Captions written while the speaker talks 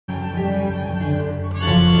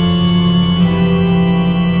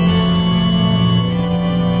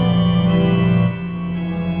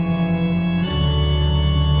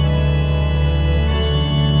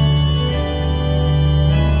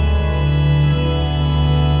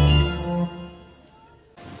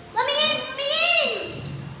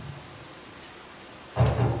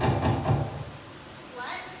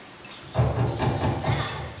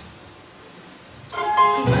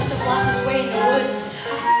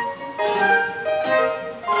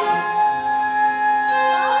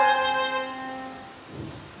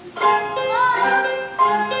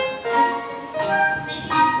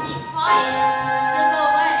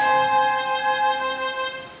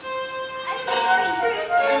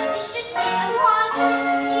it's just I'm lost.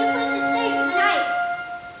 I need a place to stay for the night.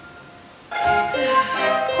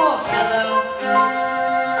 Poor fellow.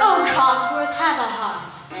 Oh, Cogsworth, have a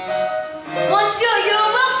heart. Once you're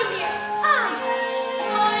welcome here.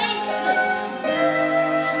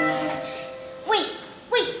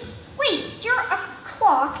 Wait, you're a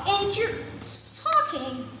clock and you're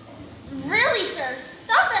talking. Really, sir?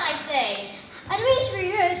 Stop that, I say. I don't mean it's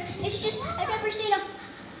very rude. It's just, I've never seen a...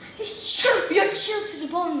 You're chilled to the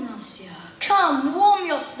bone, monsieur. Come, warm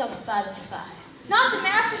yourself by the fire. Not the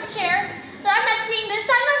master's chair. But I'm not seeing this.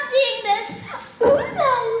 I'm not seeing this. Ooh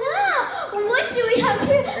la la! What do we have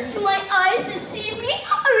here? Do my eyes deceive me?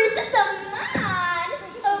 Or is this a man?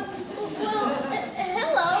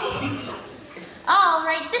 Hello. All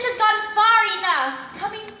right, this has gone far enough.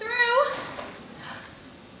 Coming through.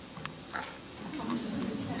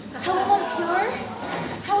 Hello, monsieur.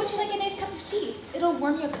 How would you like a nice cup of tea? It'll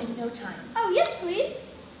warm you up in no time. Oh, yes,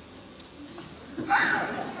 please.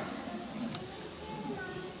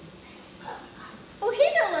 Oh, hey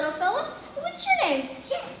there, little fella. What's your name?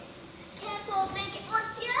 Careful, make it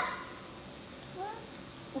monsieur.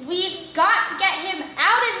 We've got to get him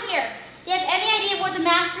out of here. Do you have any idea what the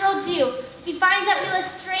master will do if he finds out we're a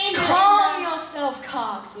stranger? Calm yourself,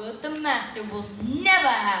 Cogsworth. The master will never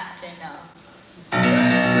have to know.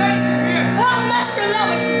 There's a stranger here. Oh, master, allow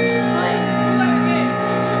me to explain.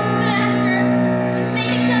 Master,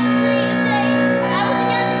 make it come free to say I was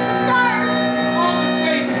against the start. Always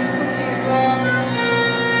wait.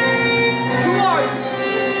 Who are you?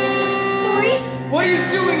 Maurice? What are you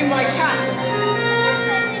doing in my castle?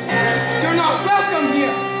 You're not welcome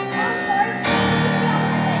here. I'm sorry. I just got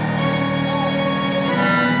on my bed.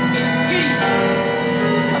 It's hideous.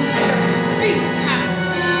 It's come to stare beast habits.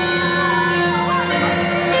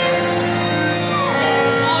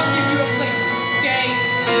 I'll give you a place to stay.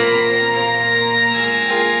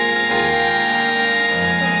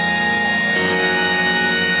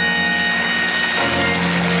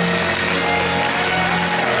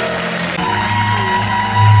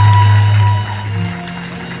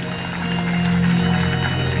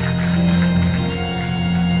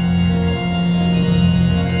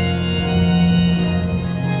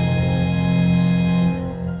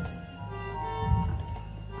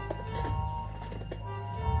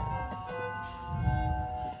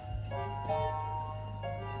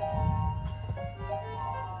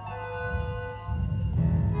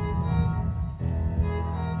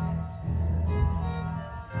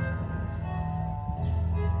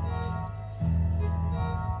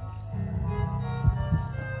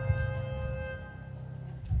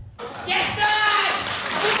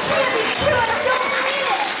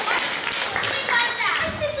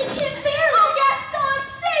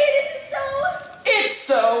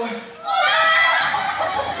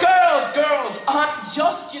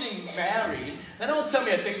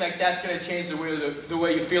 That's gonna change the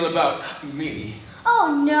way you feel about me.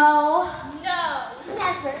 Oh, no. No.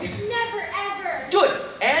 Never. Never, ever. Good.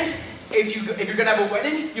 And if you're gonna have a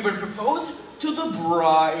wedding, you better propose to the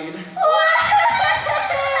bride.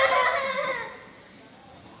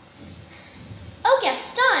 Oh,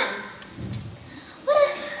 Gaston. What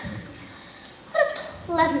a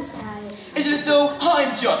pleasant surprise. Isn't it though?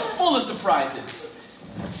 I'm just full of surprises.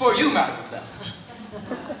 For you, mademoiselle.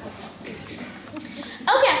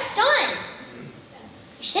 Oh, Gaston!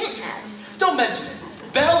 You shouldn't have. Don't mention it.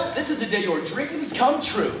 Belle, this is the day your dreams come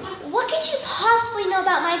true. What could you possibly know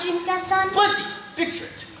about my dreams, Gaston? Plenty. Picture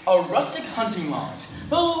it. A rustic hunting lodge.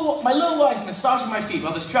 My little wife massaging my feet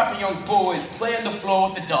while the strapping young boys play on the floor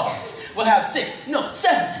with the dogs. We'll have 6, no,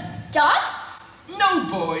 7. Dogs? No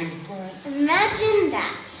boys, but... Imagine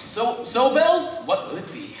that. So, Belle, what will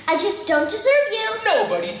it be? I just don't deserve you.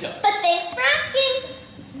 Nobody does. But thanks for asking.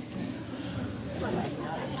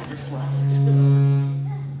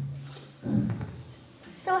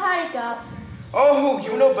 So how'd it go? Oh,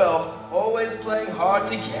 you know Belle, always playing hard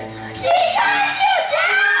to get. She turned you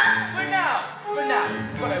down! For now.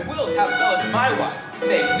 But I will have Belle as my wife.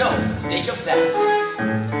 Make no mistake of that.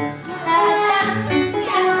 Madame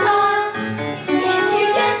Gaston, can't you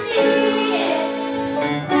just see it?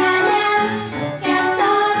 Madame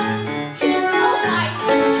Gaston, oh my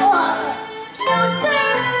God. No, sir.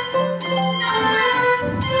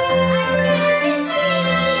 I guarantee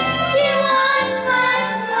she wants much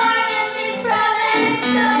more than this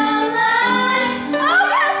provincial life. Oh,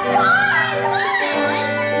 Gaston! Listen,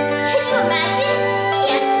 can you imagine? He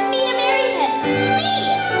asked me to marry him. Me,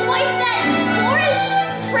 wife that boorish,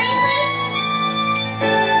 brainless.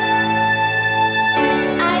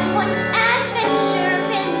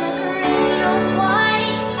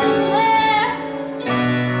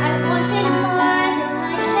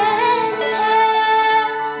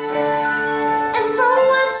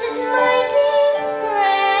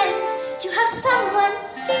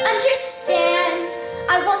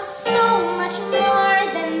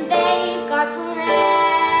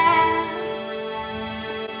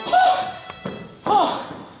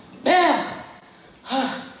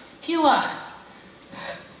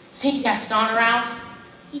 See Gaston around?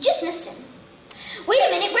 You just missed him. Wait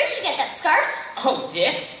a minute, where'd you get that scarf? Oh,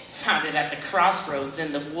 this? Found it at the crossroads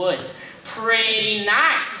in the woods. Pretty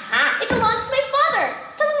nice, huh? It belongs to my father.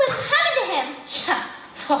 Something must have happened to him. Yeah.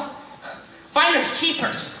 Well, finders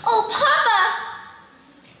keepers. Oh, Papa!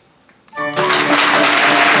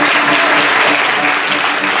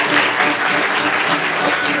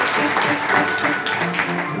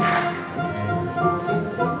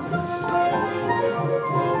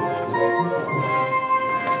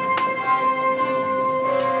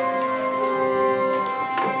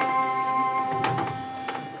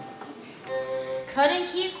 Couldn't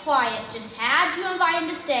keep quiet, just had to invite him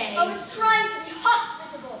to stay. I was trying to be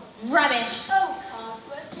hospitable. Rubbish. Oh,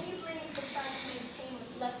 Cogsworth, can you blame me for trying to maintain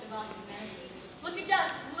what's left of our humanity? Look at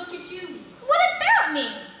us, look at you. What about me?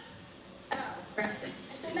 Oh,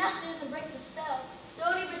 if the master doesn't break the spell,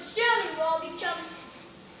 slowly but surely we'll all become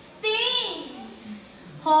things.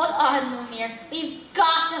 Hold on, Lumir. We've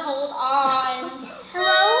got to hold on.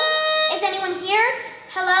 Hello? Is anyone here?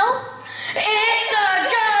 Hello? It's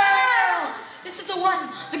a girl! This is the one,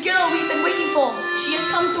 the girl we've been waiting for. She has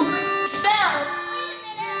come to break the spell. Wait a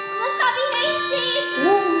minute. Let's not be hasty.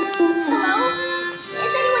 Hello?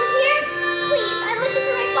 Is anyone here? Please, I'm looking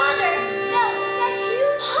for my father. No, is that you?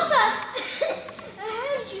 Papa!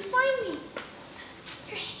 How did you find me?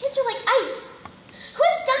 Your hands are like ice. Who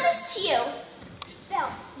has done this to you?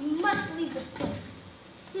 Belle, you must leave this place.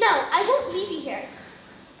 No, I won't leave you here.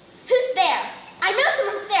 Who's there? I know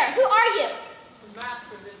someone's there. Who are you? The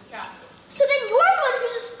master of this castle. So then you're the one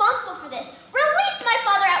who's responsible for this. Release my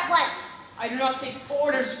father at once. I do not take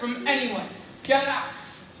orders from anyone. Get out.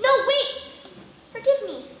 No, wait. Forgive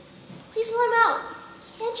me. Please let him out.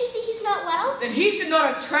 Can't you see he's not well? Then he should not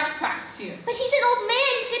have trespassed here. But he's an old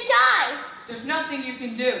man. He could die. There's nothing you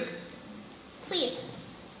can do. Please.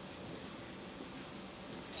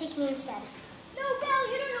 Take me instead. No, Belle,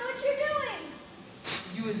 you don't know what you're doing.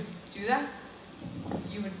 You would do that?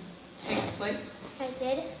 You would take his place? If I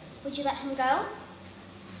did, would you let him go?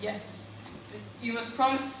 Yes. But you must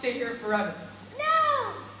promise to stay here forever.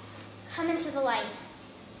 No! Come into the light.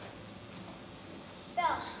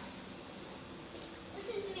 Belle,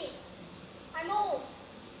 listen to me. I'm old.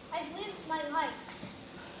 I've lived my life.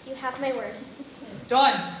 You have my word.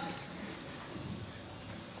 Done.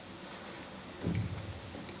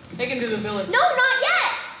 Take him to the village. No, not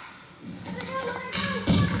yet!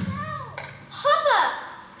 Papa!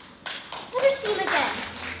 Never see him again.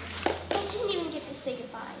 I didn't even get to say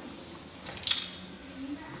goodbye.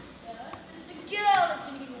 Since the girl is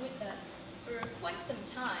going to be with us for quite some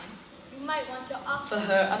time, you might want to offer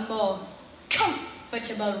her a more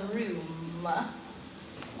comfortable room.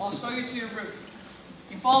 I'll show you to your room.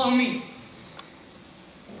 You follow me.